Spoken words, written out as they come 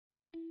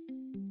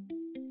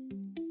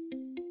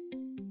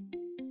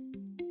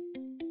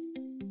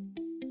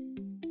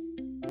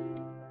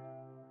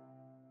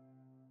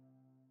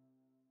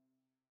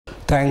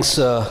Thanks,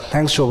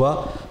 Shobha.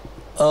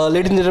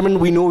 Ladies and gentlemen,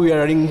 we know we are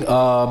running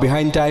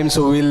behind time,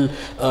 so we'll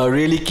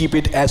really keep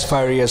it as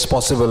fiery as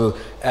possible.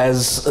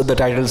 As the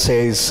title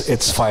says,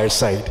 it's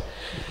Fireside.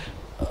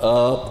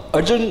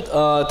 Arjun,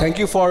 thank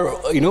you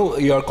for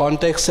your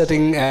context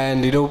setting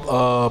and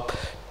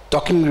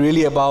talking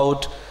really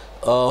about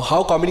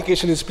how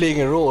communication is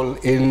playing a role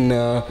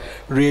in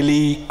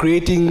really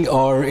creating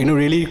or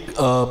really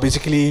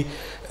basically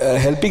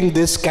helping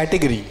this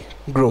category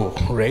grow,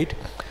 right?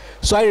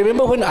 So I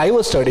remember when I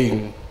was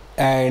studying,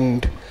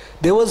 and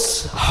there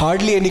was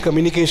hardly any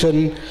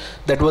communication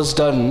that was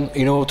done,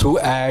 through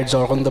ads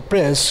or on the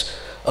press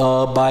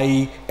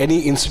by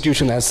any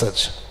institution as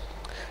such.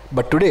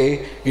 But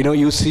today,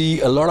 you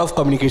see a lot of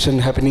communication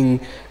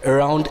happening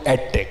around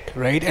edtech,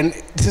 right? And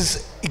this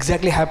is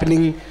exactly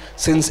happening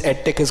since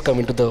edtech has come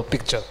into the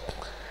picture.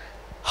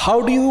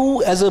 How do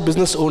you, as a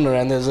business owner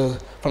and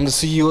from the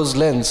CEO's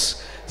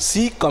lens,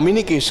 see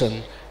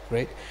communication,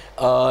 right?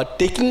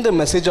 Taking the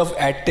message of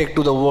edtech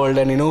to the world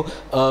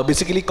and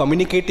basically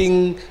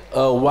communicating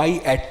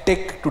why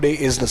edtech today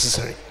is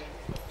necessary.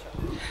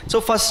 So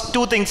first,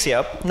 two things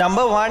here.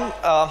 Number one,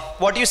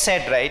 what you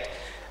said, right?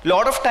 A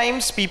lot of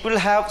times people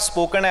have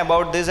spoken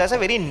about this as a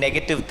very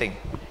negative thing.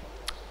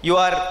 You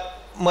are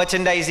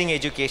merchandising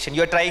education.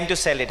 You are trying to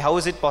sell it. How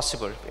is it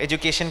possible?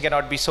 Education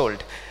cannot be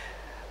sold.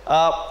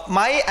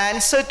 My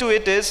answer to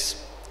it is,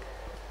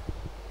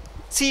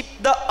 see,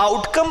 the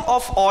outcome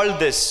of all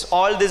this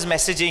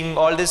messaging,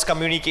 all this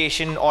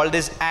communication, all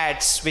these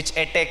ads, which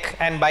edtech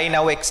and by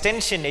now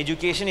extension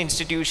education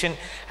institution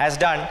has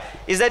done,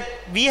 is that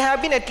we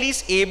have been at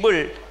least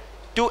able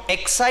to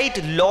excite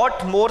a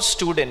lot more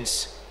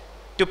students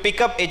to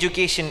pick up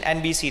education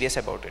and be serious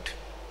about it.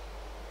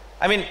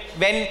 I mean,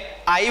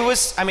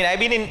 I've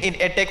been in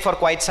edtech for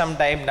quite some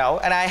time now,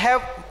 and I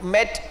have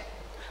met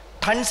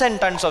tons and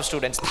tons of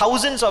students,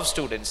 thousands of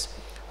students,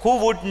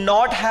 who would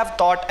not have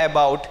thought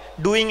about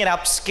doing an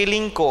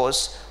upskilling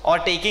course or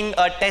taking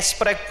a test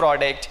prep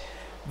product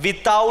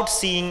without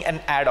seeing an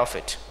ad of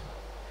it.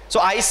 So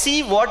I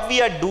see what we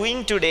are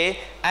doing today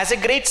as a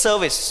great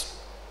service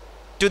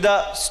to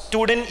the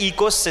student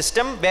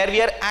ecosystem, where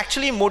we are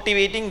actually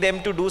motivating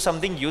them to do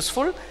something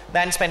useful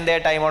than spend their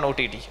time on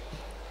OTT.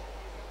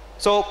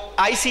 So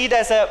I see it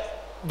as a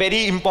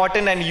very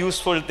important and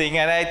useful thing,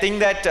 and I think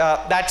that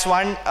that's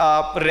one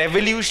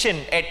revolution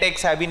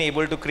edtechs have been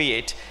able to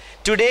create.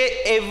 Today,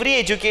 every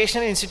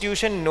education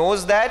institution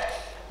knows that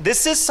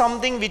this is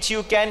something which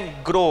you can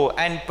grow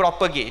and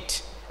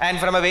propagate, and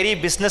from a very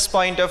business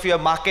point of view, a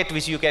market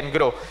which you can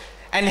grow.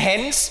 And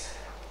hence,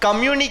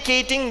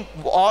 communicating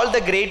all the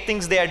great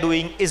things they are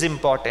doing is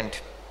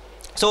important.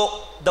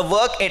 So the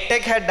work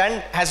edtech had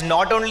done has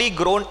not only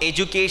grown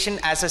education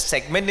as a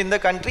segment in the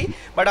country,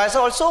 but has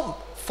also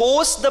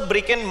forced the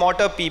brick and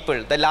mortar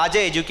people, the larger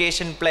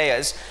education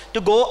players,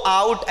 to go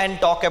out and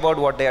talk about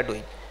what they are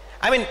doing.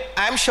 I mean,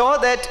 I'm sure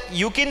that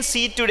you can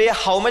see today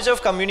how much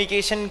of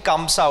communication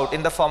comes out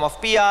in the form of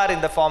PR,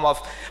 in the form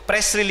of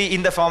press release,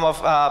 in the form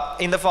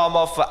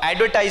of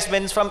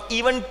advertisements from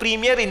even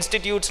premier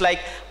institutes like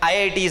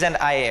IITs and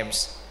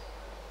IIMs.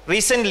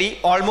 Recently,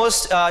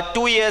 almost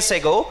 2 years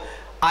ago,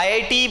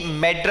 IIT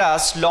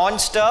Madras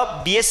launched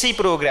a BSc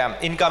program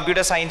in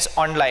computer science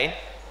online,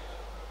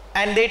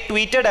 and they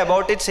tweeted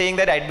about it saying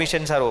that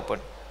admissions are open.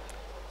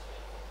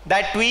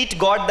 That tweet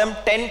got them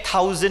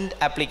 10,000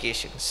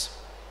 applications.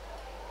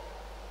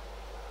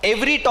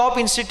 Every top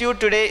institute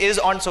today is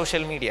on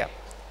social media.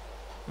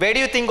 Where do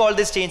you think all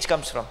this change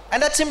comes from?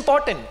 And that's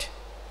important.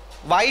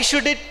 Why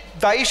should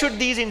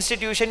these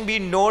institutions be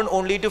known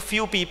only to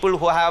few people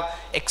who have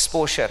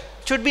exposure?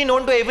 It should be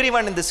known to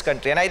everyone in this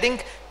country. And I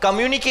think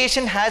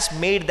communication has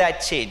made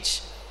that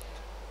change.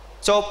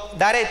 So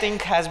that, I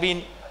think, has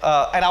been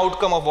an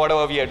outcome of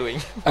whatever we are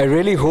doing. I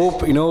really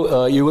hope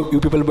you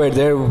people were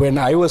there when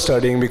I was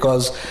studying,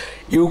 because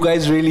you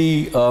guys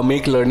really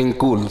make learning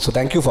cool. So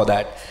thank you for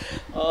that.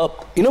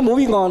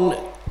 Moving on,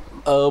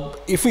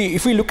 if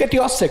we look at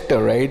your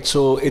sector, right?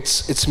 So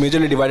it's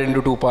majorly divided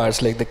into two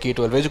parts, like the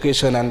K-12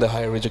 education and the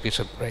higher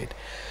education, right?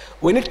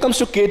 When it comes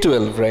to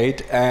K-12,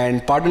 right?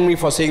 And pardon me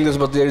for saying this,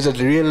 but there is a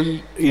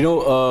real,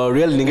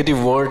 real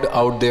negative word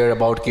out there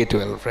about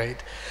K-12,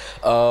 right?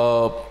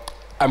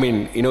 I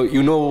mean,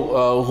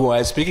 who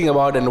I'm speaking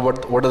about and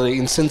what are the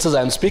instances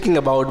I'm speaking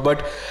about,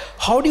 but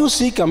how do you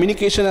see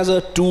communication as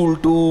a tool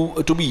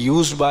to be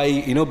used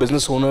by,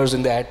 business owners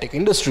in the ad tech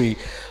industry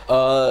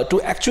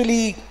to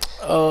actually,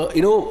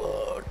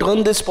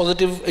 turn this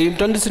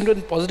into a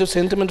positive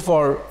sentiment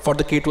for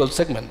the K-12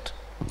 segment?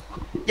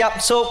 Yeah,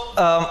 so,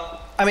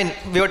 I mean,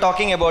 we were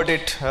talking about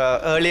it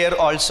earlier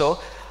also.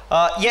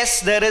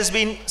 Yes, there has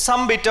been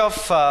some bit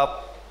of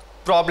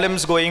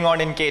problems going on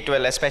in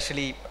K-12,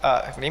 especially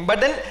but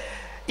then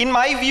in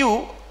my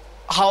view,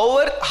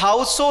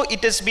 how so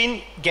it has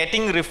been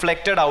getting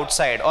reflected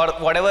outside, or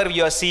whatever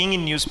you are seeing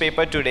in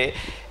newspaper today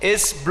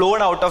is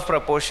blown out of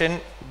proportion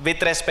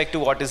with respect to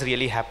what is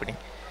really happening.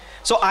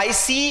 So I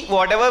see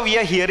whatever we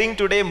are hearing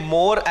today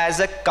more as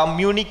a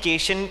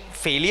communication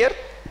failure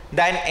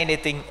than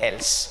anything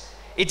else.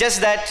 It's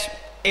just that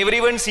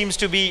everyone seems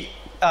to be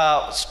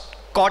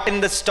caught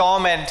in the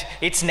storm, and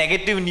it's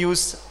negative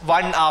news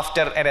one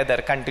after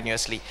another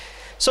continuously.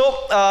 So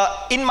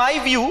in my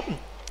view,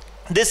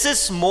 this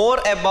is more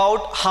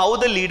about how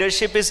the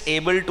leadership is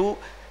able to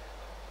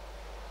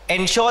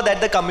ensure that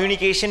the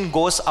communication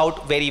goes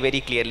out very, very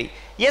clearly.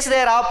 Yes,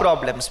 there are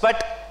problems,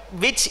 but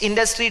which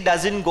industry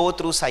doesn't go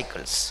through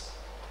cycles?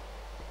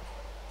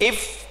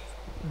 If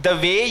the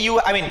way you,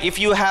 I mean, if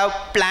you have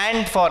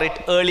planned for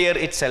it earlier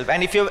itself,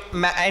 and if you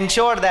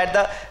ensure that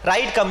the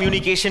right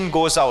communication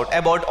goes out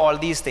about all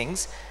these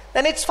things,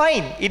 then it's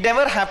fine. It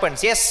never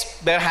happens. Yes,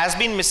 there has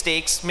been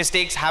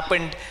mistakes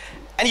happened,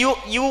 and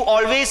you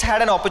always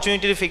had an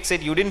opportunity to fix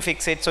it. You didn't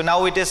fix it, so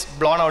now it is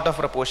blown out of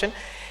proportion.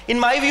 In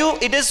my view,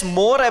 it is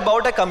more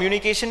about a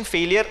communication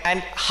failure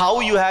and how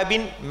you have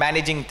been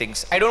managing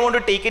things. I don't want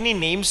to take any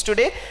names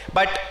today,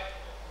 but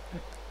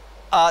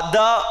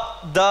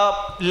the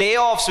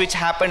layoffs which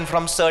happened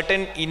from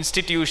certain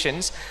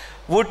institutions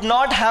would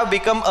not have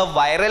become a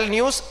viral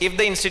news if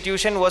the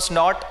institution was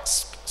not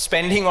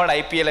spending on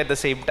IPL at the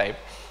same time.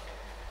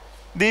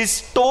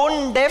 This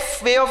tone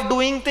deaf way of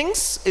doing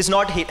things is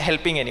not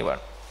helping anyone.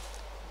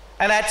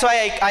 And that's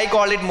why I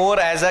call it more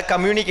as a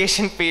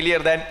communication failure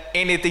than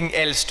anything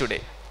else today.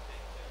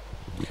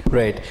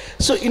 Right.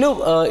 So,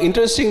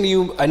 interestingly,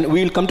 and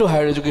we'll come to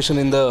higher education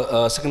in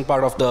the second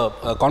part of the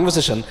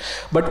conversation.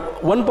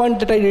 But one point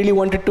that I really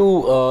wanted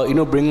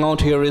to, bring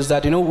out here is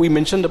that, we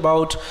mentioned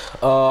about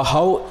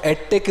how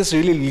edtech is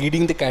really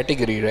leading the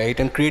category, right?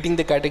 And creating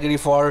the category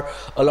for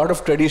a lot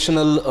of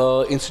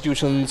traditional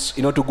institutions,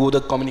 to go the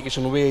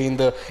communication way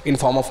in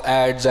form of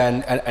ads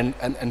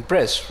and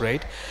press,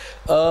 right?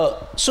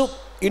 So,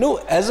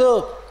 as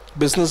a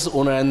business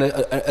owner and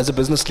as a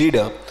business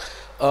leader,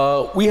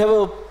 we have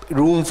a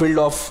room filled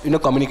of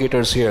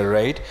communicators here,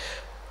 right?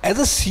 As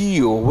a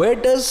CEO, where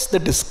does the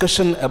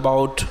discussion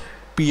about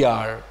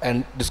PR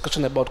and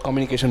discussion about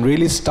communication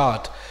really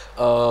start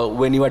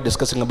when you are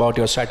discussing about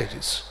your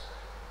strategies?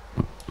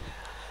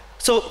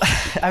 So,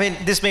 I mean,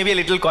 this may be a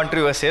little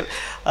controversial.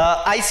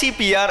 I see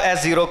PR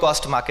as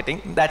zero-cost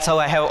marketing. That's how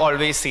I have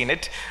always seen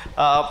it.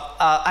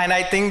 And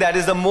I think that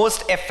is the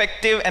most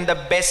effective and the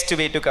best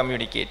way to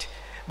communicate.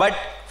 But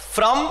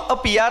from a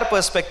PR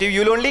perspective,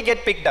 you'll only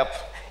get picked up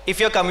if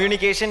your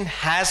communication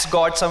has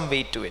got some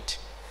weight to it.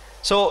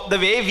 So the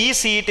way we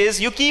see it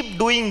is, you keep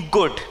doing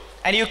good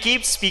and you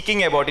keep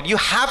speaking about it. You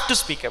have to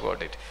speak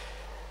about it.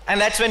 And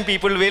that's when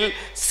people will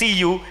see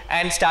you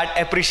and start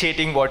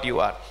appreciating what you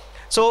are.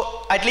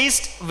 So at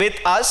least with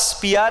us,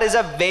 PR is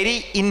a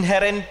very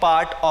inherent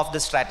part of the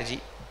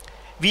strategy.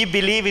 We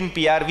believe in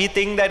PR. We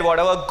think that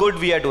whatever good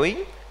we are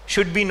doing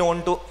should be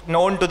known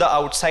to the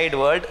outside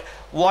world.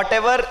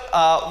 Whatever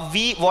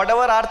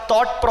our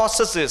thought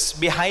processes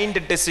behind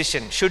the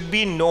decision should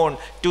be known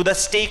to the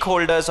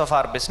stakeholders of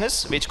our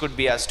business, which could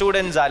be our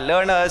students, our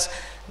learners,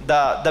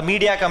 the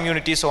media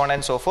community, so on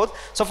and so forth.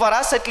 So for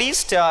us at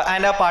least,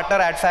 and our partner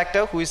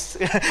AdFactor, who is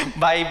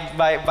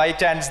by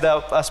chance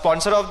the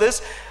sponsor of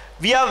this,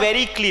 we are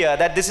very clear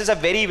that this is a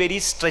very, very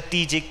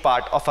strategic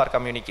part of our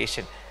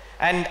communication.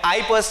 And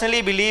I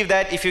personally believe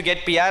that if you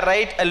get PR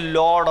right, a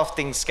lot of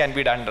things can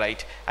be done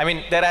right. I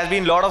mean, there has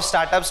been a lot of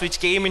startups which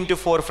came into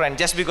forefront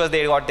just because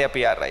they got their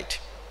PR right.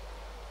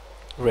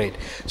 Right.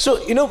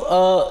 So,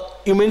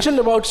 you mentioned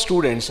about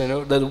students,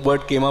 the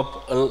word came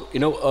up,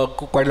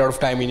 quite a lot of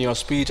time in your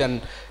speech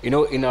and,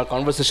 in our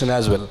conversation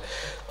as well.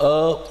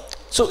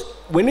 So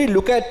when we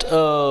look at,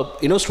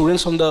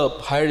 students from the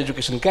higher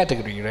education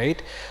category,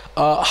 right?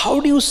 How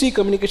do you see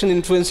communication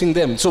influencing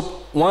them? So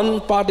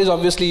one part is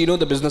obviously,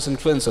 the business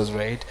influencers,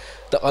 right?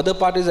 The other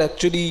part is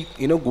actually,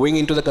 going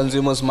into the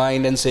consumer's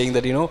mind and saying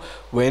that,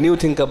 when you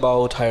think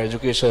about higher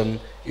education,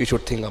 you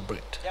should think about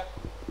it. Yeah.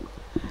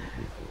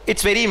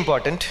 It's very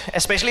important,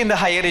 especially in the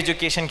higher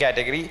education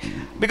category,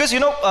 because,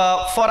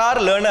 for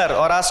our learner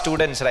or our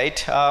students,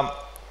 right?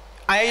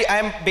 I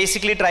am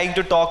basically trying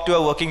to talk to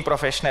a working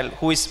professional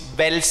who is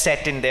well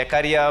set in their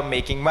career,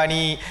 making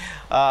money,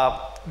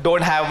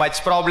 don't have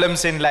much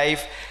problems in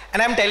life.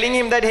 And I'm telling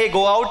him that, hey,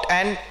 go out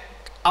and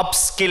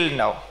upskill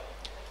now.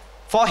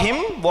 For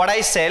him, what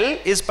I sell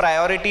is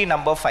priority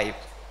number 5.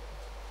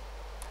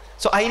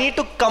 So I need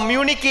to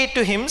communicate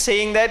to him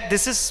saying that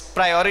this is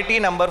priority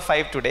number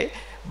 5 today.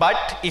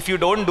 But if you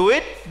don't do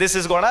it, this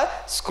is gonna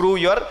screw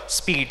your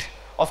speed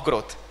of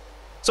growth.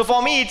 So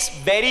for me, it's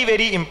very,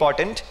 very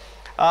important.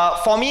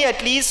 For me,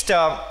 at least,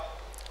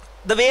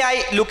 the way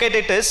I look at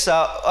it is,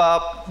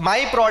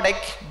 my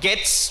product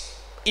gets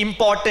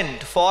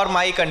important for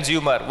my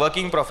consumer,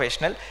 working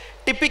professional,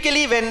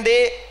 typically when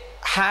they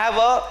have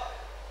a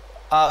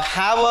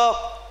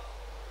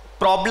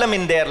problem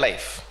in their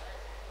life.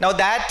 Now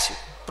that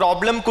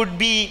problem could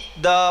be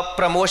the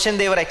promotion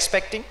they were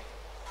expecting,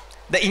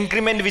 the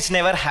increment which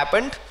never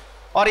happened,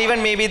 or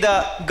even maybe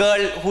the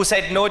girl who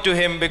said no to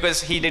him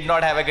because he did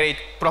not have a great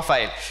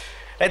profile.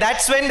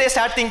 That's when they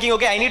start thinking,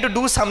 okay, I need to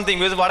do something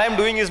because what I'm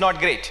doing is not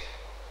great.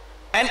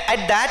 And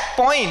at that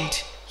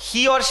point,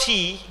 he or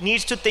she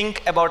needs to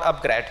think about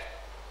upGrad.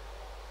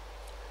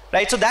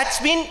 right? So that's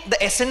been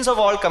the essence of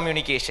all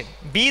communication.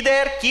 Be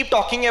there, keep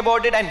talking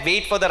about it, and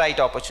wait for the right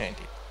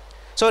opportunity.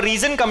 So a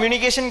recent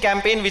communication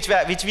campaign which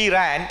we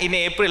ran in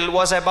April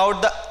was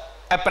about the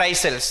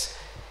appraisals.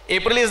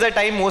 April is the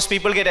time most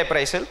people get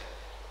appraisal,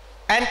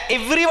 and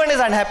everyone is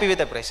unhappy with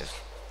appraisal.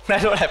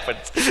 That's what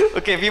happens.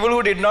 Okay, people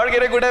who did not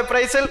get a good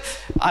appraisal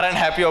are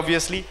unhappy,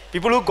 obviously.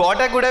 People who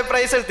got a good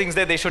appraisal thinks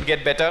that they should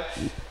get better.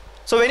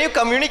 So when you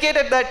communicate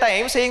at that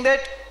time saying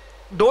that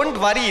don't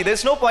worry,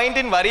 there's no point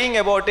in worrying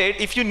about it.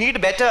 If you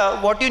need better,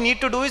 what you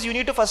need to do is you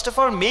need to first of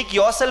all make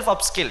yourself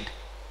upskilled.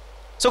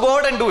 So go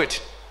out and do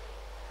it.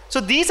 So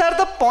these are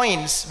the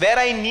points where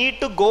I need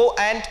to go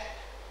and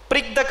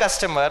prick the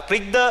customer,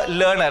 prick the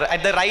learner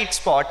at the right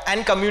spot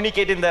and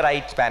communicate in the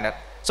right manner.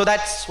 So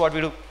that's what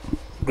we do.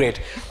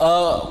 Great.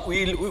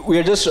 We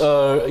are just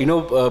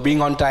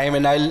being on time,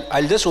 and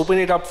I'll just open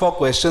it up for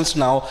questions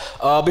now.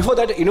 Before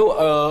that,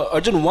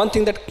 Arjun, one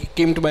thing that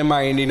came to my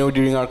mind,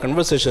 during our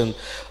conversation,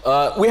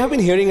 we have been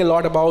hearing a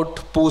lot about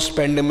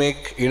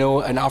post-pandemic,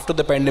 and after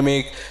the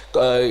pandemic,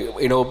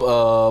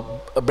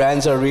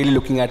 brands are really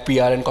looking at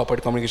PR and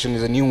corporate communication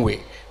as a new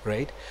way,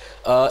 right?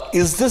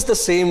 Is this the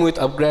same with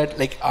upGrad?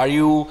 Like, are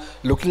you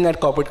looking at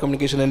corporate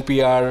communication and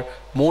PR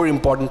more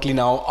importantly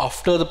now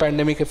after the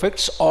pandemic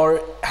effects,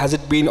 or has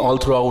it been all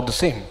throughout the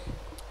same?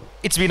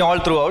 It's been all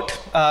throughout.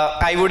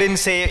 I wouldn't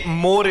say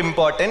more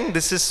important.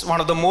 This is one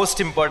of the most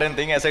important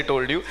thing, as I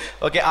told you.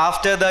 Okay,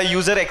 after the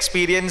user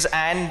experience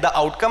and the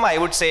outcome, I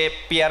would say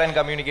PR and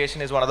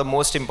communication is one of the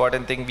most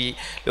important thing we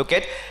look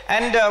at.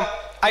 And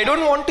I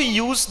don't want to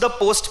use the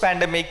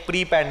post-pandemic,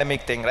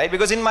 pre-pandemic thing, right?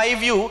 Because in my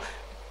view,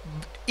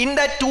 in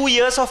that 2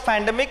 years of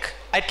pandemic,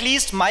 at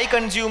least my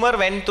consumer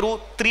went through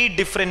 3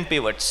 different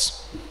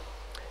pivots.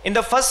 In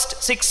the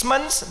first 6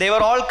 months, they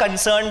were all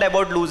concerned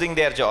about losing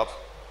their job.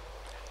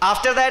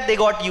 After that, they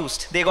got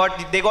used. They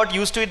got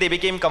used to it, they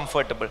became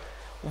comfortable.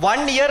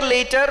 1 year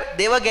later,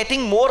 they were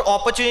getting more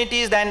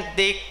opportunities than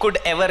they could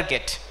ever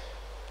get.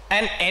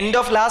 And end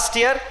of last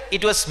year,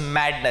 it was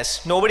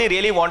madness. Nobody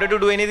really wanted to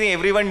do anything.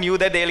 Everyone knew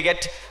that they'll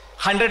get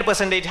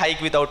 100%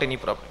 hike without any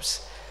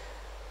problems.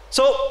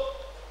 So,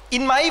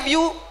 in my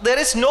view, there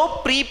is no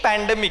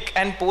pre-pandemic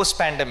and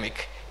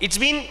post-pandemic. It's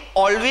been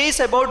always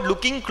about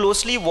looking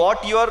closely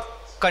what your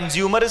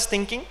consumer is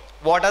thinking,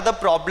 what are the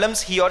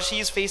problems he or she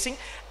is facing,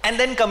 and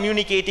then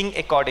communicating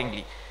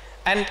accordingly.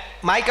 And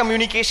my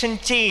communication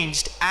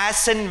changed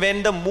as and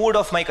when the mood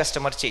of my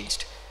customer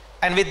changed.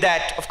 And with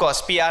that, of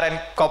course, PR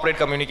and corporate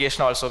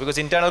communication also, because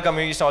internal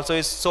communication also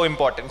is so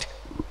important.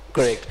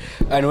 Correct.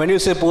 And when you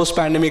say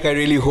post-pandemic, I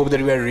really hope that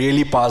we are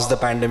really past the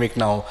pandemic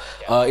now.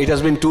 Yeah. It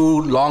has been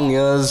 2 long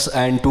years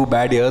and 2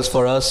 bad years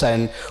for us,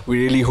 and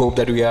we really hope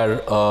that we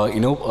are,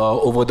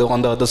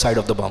 on the other side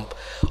of the bump.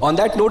 On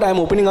that note, I'm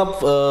opening up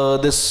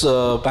this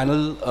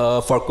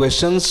panel for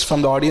questions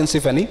from the audience,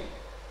 if any.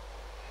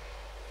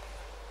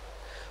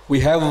 We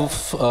have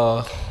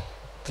the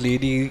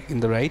lady in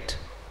the right.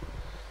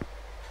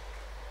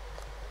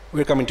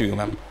 We're coming to you,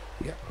 ma'am.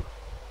 Yeah.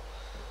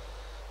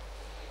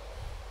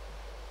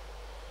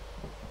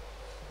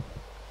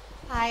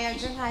 Hi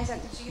Arjun, hi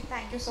Satrajit.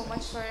 Thank you so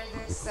much for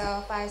this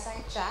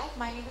fireside chat.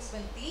 My name is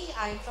Vinti.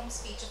 I'm from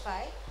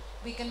Speechify.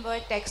 We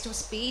convert text to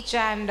speech,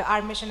 and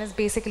our mission is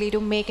basically to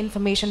make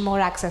information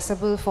more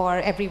accessible for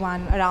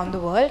everyone around the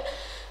world.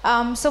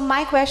 So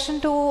my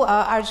question to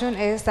Arjun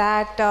is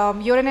that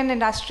you're in an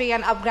industry,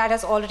 and upGrad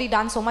has already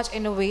done so much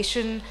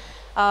innovation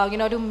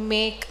to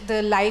make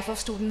the life of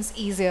students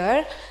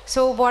easier.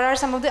 So what are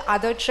some of the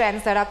other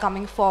trends that are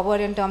coming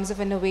forward in terms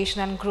of innovation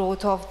and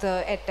growth of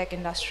the edtech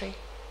industry?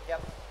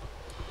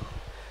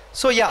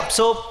 So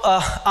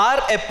our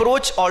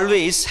approach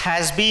always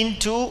has been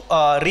to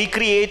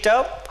recreate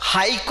a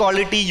high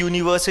quality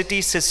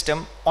university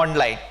system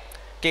online.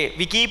 Okay,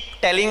 we keep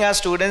telling our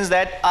students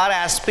that our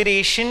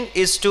aspiration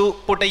is to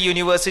put a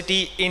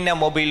university in a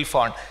mobile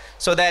phone,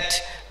 so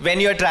that when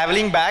you're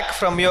traveling back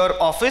from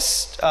your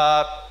office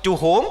to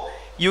home,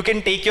 you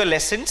can take your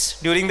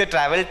lessons during the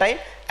travel time,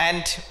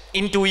 and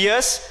in 2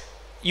 years,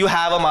 you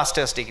have a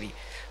master's degree.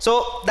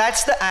 So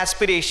that's the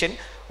aspiration.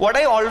 What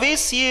I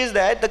always see is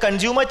that the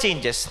consumer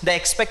changes. The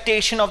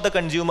expectation of the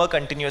consumer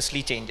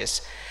continuously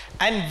changes.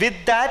 And with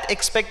that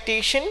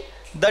expectation,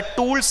 the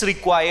tools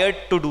required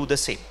to do the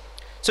same.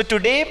 So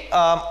today,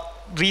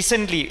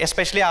 recently,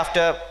 especially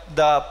after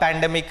the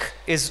pandemic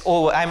is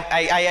over,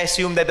 I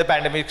assume that the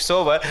pandemic is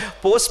over,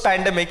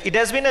 post-pandemic, it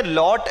has been a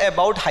lot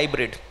about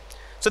hybrid.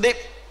 So they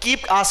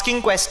keep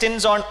asking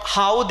questions on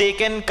how they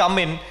can come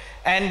in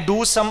and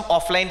do some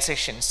offline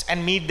sessions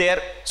and meet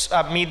their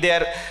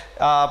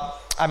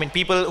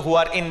people who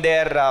are in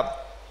their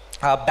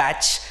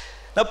batch.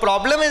 The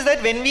problem is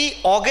that when we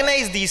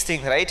organize these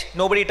things, right,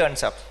 nobody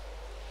turns up,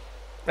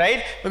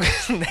 right?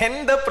 Because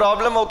then the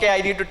problem, okay,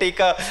 I need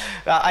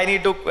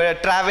to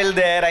travel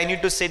there, I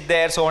need to sit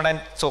there, so on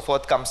and so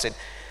forth comes in.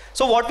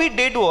 So what we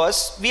did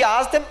was, we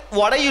asked them,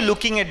 what are you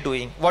looking at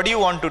doing? What do you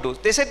want to do?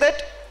 They said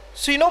that,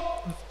 so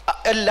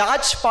a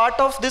large part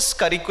of this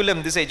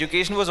curriculum, this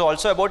education was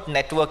also about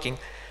networking.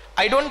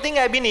 I don't think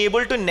I've been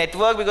able to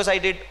network because I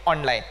did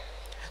online.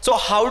 So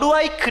how do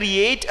I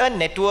create a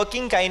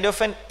networking kind of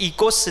an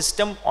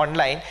ecosystem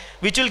online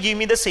which will give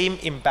me the same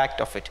impact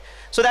of it?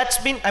 So that's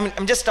been, I mean,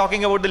 I'm just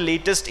talking about the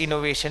latest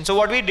innovation. So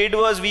what we did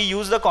was we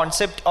used the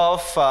concept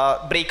of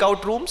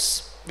breakout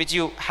rooms, which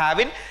you have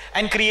in,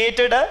 and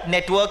created a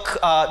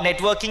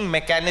networking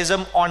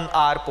mechanism on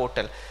our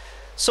portal.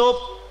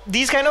 So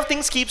these kind of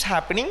things keeps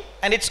happening,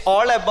 and it's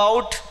all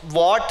about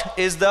what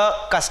is the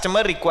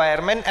customer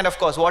requirement, and of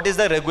course what is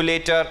the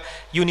regulator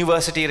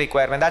university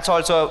requirement. That's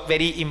also a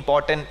very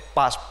important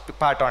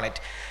part on it.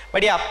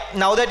 But yeah,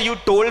 now that you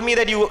told me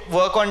that you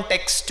work on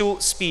text to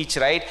speech,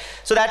 right?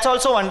 So that's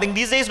also one thing.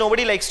 These days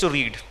nobody likes to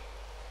read.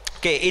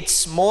 Okay,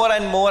 it's more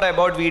and more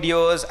about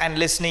videos and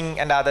listening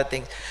and other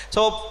things.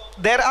 So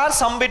there are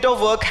some bit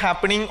of work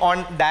happening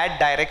on that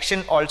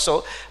direction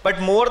also,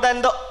 but more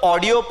than the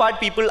audio part,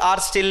 people are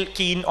still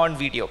keen on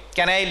video.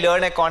 Can I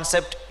learn a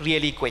concept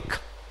really quick?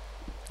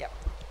 Yeah.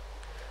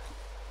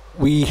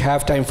 We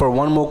have time for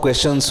one more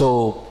question.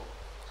 So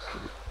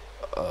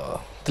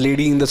the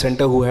lady in the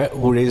center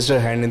who raised her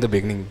hand in the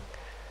beginning.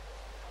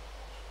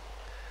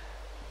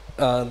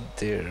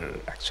 There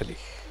actually.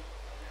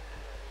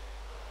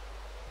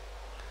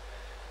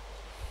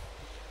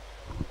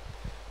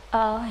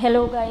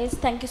 Hello guys,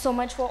 thank you so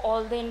much for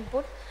all the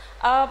input.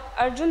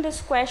 Arjun,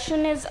 this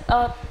question is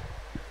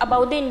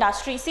about the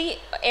industry. See,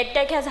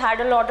 edtech has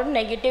had a lot of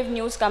negative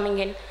news coming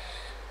in.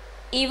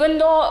 Even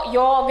though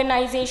your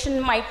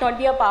organization might not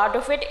be a part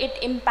of it, it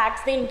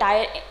impacts the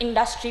entire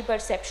industry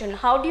perception.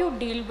 How do you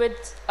deal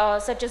with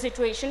such a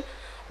situation?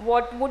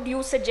 What would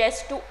you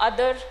suggest to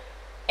other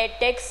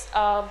edtechs?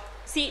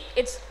 See,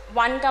 it's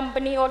one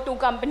company or two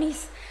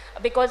companies,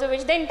 because of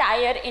which the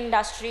entire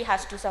industry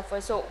has to suffer.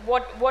 So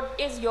what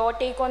is your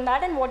take on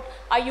that, and what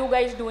are you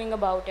guys doing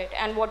about it,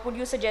 and what would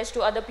you suggest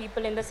to other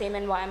people in the same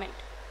environment?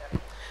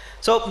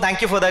 So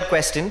thank you for that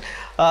question.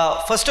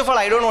 First of all,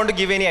 I don't want to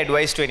give any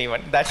advice to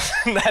anyone.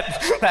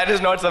 That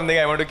is not something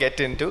I want to get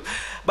into.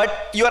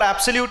 But you are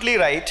absolutely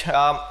right.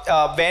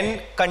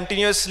 When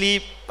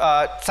continuously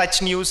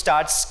such news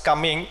starts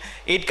coming,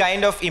 it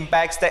kind of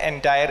impacts the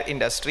entire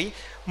industry.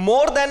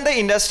 More than the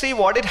industry,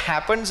 what it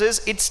happens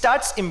is it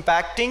starts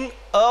impacting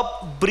a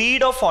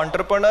breed of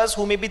entrepreneurs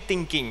who may be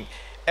thinking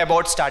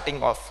about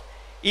starting off.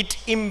 It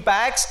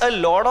impacts a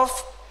lot of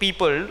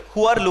people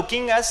who are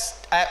looking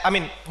as,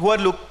 who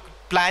are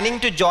planning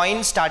to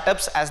join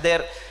startups as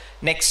their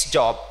next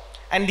job.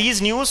 And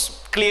these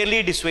news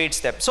clearly dissuades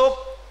them. So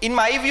in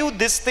my view,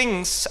 these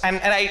things, and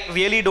I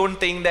really don't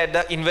think that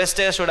the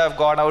investors should have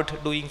gone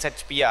out doing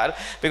such PR,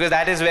 because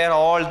that is where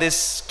all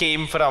this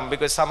came from,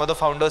 because some of the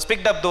founders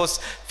picked up those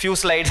few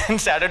slides and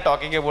started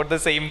talking about the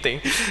same thing.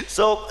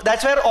 So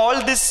that's where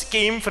all this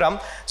came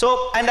from.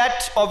 So, and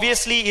that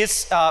obviously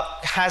is,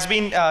 has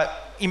been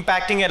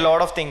impacting a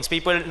lot of things.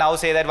 People now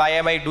say that, why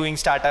am I doing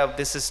startup?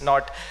 This is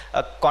not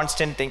a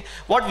constant thing.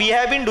 What we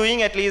have been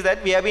doing, at least,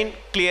 that we have been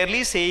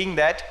clearly saying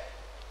that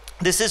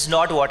this is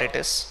not what it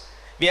is.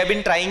 We have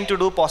been trying to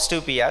do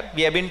positive PR.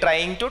 We have been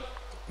trying to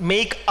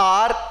make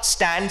our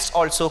stance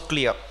also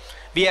clear.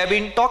 We have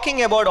been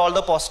talking about all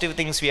the positive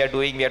things we are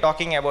doing. We are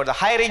talking about the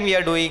hiring we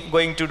are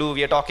going to do.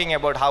 We are talking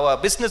about how our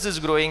business is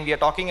growing. We are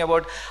talking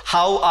about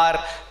how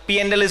our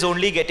P&L is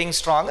only getting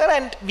stronger.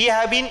 And we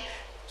have been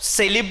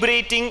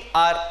celebrating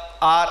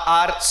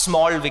our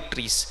small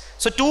victories.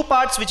 So two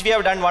parts which we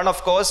have done. One,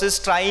 of course, is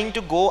trying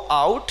to go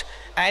out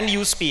and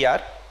use PR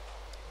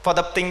for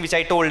the thing which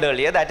I told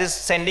earlier, that is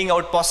sending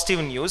out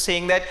positive news,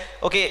 saying that,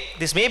 okay,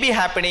 this may be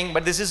happening,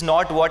 but this is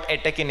not what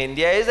edtech in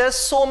India is. There are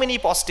so many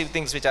positive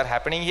things which are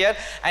happening here,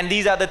 and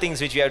these are the things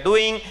which we are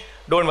doing.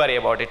 Don't worry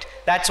about it.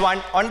 That's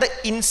one. On the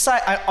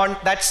inside,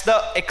 that's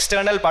the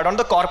external part. On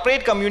the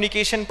corporate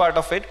communication part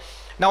of it,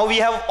 now we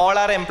have all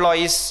our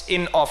employees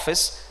in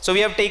office. So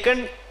we have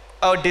taken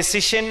a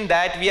decision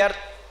that we are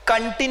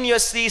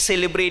continuously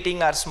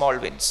celebrating our small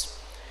wins.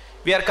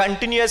 We are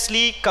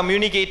continuously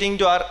communicating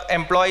to our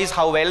employees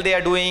how well they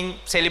are doing,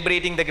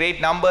 celebrating the great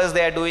numbers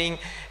they are doing,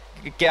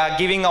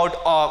 giving out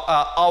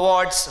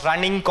awards,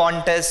 running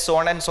contests, so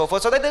on and so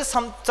forth, so that there's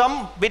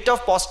some bit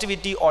of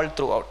positivity all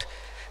throughout.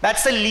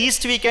 That's the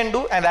least we can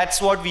do, and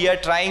that's what we are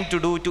trying to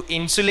do to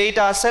insulate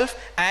ourselves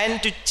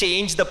and to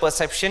change the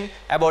perception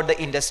about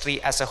the industry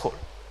as a whole.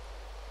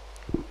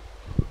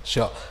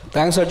 Sure.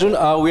 Thanks, Arjun.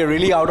 We are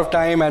really out of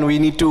time, and we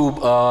need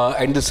to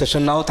end this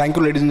session now. Thank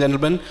you, ladies and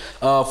gentlemen,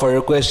 for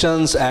your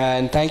questions,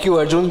 and thank you,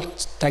 Arjun.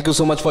 Thank you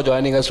so much for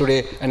joining us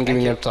today and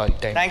giving your time.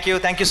 Thank you.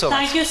 Thank you so much.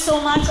 Thank you so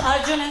much,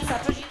 Arjun and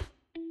Satrajit.